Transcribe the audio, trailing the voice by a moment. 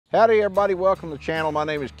Howdy everybody, welcome to the channel. My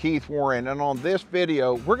name is Keith Warren, and on this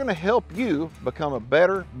video, we're gonna help you become a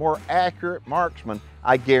better, more accurate marksman.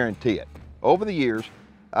 I guarantee it. Over the years,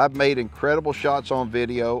 I've made incredible shots on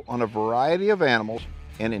video on a variety of animals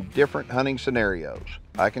and in different hunting scenarios.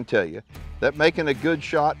 I can tell you that making a good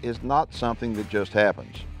shot is not something that just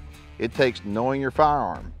happens. It takes knowing your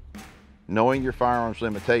firearm, knowing your firearm's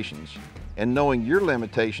limitations, and knowing your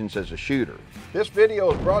limitations as a shooter. This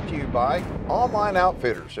video is brought to you by Online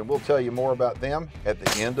Outfitters, and we'll tell you more about them at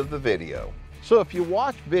the end of the video. So if you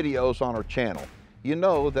watch videos on our channel, you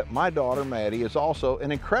know that my daughter Maddie is also an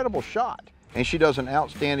incredible shot, and she does an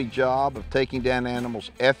outstanding job of taking down animals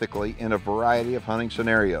ethically in a variety of hunting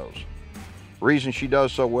scenarios. The reason she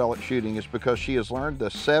does so well at shooting is because she has learned the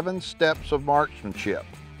 7 steps of marksmanship.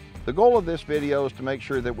 The goal of this video is to make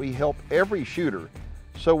sure that we help every shooter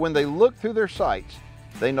so when they look through their sights,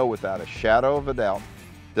 they know without a shadow of a doubt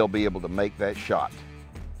they'll be able to make that shot.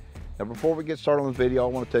 Now before we get started on the video, I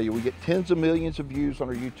want to tell you we get tens of millions of views on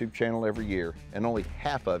our YouTube channel every year, and only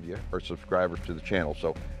half of you are subscribers to the channel,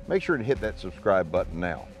 so make sure to hit that subscribe button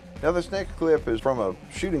now. Now this next clip is from a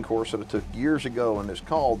shooting course that I took years ago, and it's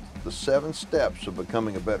called The 7 Steps of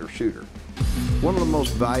Becoming a Better Shooter. One of the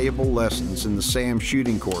most valuable lessons in the SAM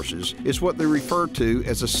shooting courses is what they refer to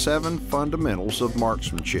as the 7 fundamentals of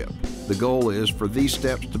marksmanship. The goal is for these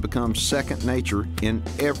steps to become second nature in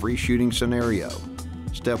every shooting scenario.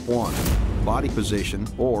 Step 1, body position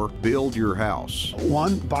or build your house.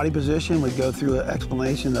 1, body position, we go through an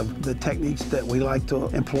explanation of the techniques that we like to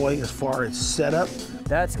employ as far as setup.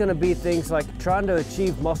 That's going to be things like trying to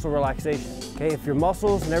achieve muscle relaxation. Okay, if your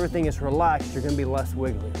muscles and everything is relaxed, you're going to be less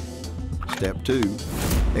wiggly. Step 2,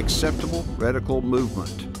 acceptable reticle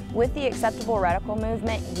movement. With the acceptable reticle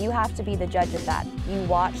movement, you have to be the judge of that. You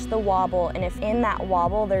watch the wobble, and if in that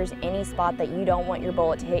wobble there's any spot that you don't want your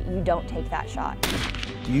bullet to hit, you don't take that shot.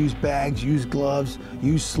 Use bags, use gloves,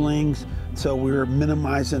 use slings, so we're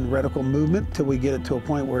minimizing reticle movement till we get it to a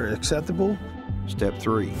point where it's acceptable. Step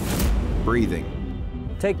 3, breathing.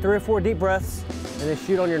 Take 3 or 4 deep breaths and then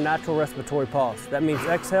shoot on your natural respiratory pause. That means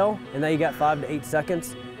exhale, and now you got 5 to 8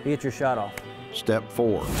 seconds to get your shot off. Step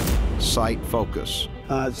 4, sight focus.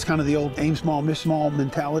 It's kind of the old aim small, miss small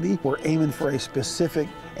mentality. We're aiming for a specific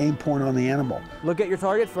aim point on the animal. Look at your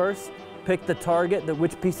target first. Pick the target,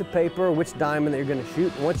 which piece of paper or which diamond that you're going to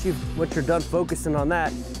shoot. Once you're done focusing on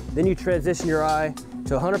that, then you transition your eye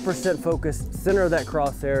to 100% focus, center of that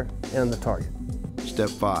crosshair, and the target. Step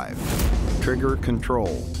 5, trigger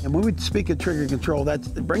control. And when we speak of trigger control, that's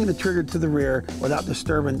bringing the trigger to the rear without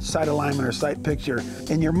disturbing sight alignment or sight picture.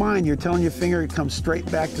 In your mind, you're telling your finger to come straight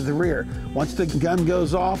back to the rear. Once the gun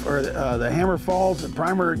goes off or the hammer falls, the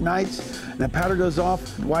primer ignites, and the powder goes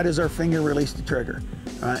off, why does our finger release the trigger?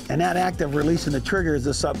 And that act of releasing the trigger is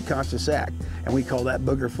a subconscious act, and we call that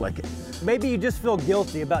booger flicking. Maybe you just feel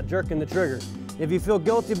guilty about jerking the trigger. If you feel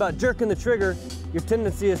guilty about jerking the trigger, your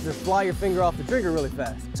tendency is to fly your finger off the trigger really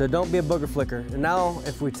fast. So don't be a booger flicker. And now,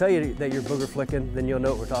 if we tell you that you're booger flicking, then you'll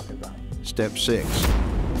know what we're talking about. Step 6,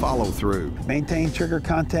 follow through. Maintain trigger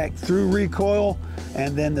contact through recoil,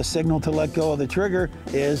 and then the signal to let go of the trigger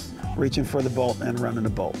is reaching for the bolt and running the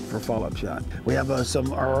bolt for follow-up shot. We have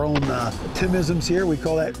our own Timisms here. We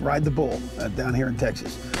call that ride the bull down here in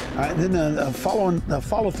Texas. All right, then the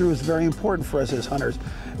follow-through is very important for us as hunters.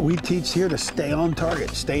 We teach here to stay on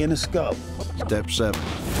target, stay in the scope. Step 7,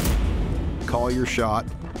 call your shot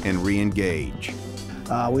and re-engage.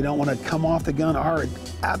 We don't want to come off the gun. Our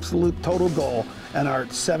absolute total goal and our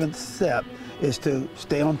 7th step is to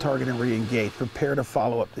stay on target and re-engage, prepare to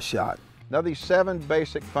follow up the shot. Now these 7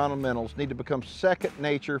 basic fundamentals need to become second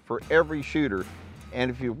nature for every shooter, and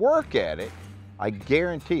if you work at it, I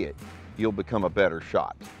guarantee it, you'll become a better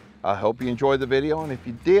shot. I hope you enjoyed the video, and if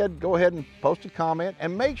you did, go ahead and post a comment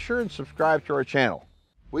and make sure and subscribe to our channel.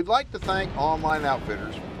 We'd like to thank Online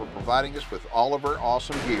Outfitters for providing us with all of our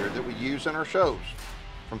awesome gear that we use in our shows.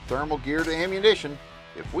 From thermal gear to ammunition,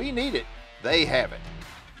 if we need it, they have it.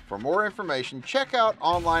 For more information, check out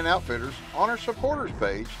Online Outfitters on our supporters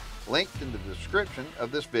page, linked in the description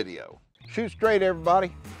of this video. Shoot straight,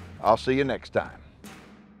 everybody. I'll see you next time.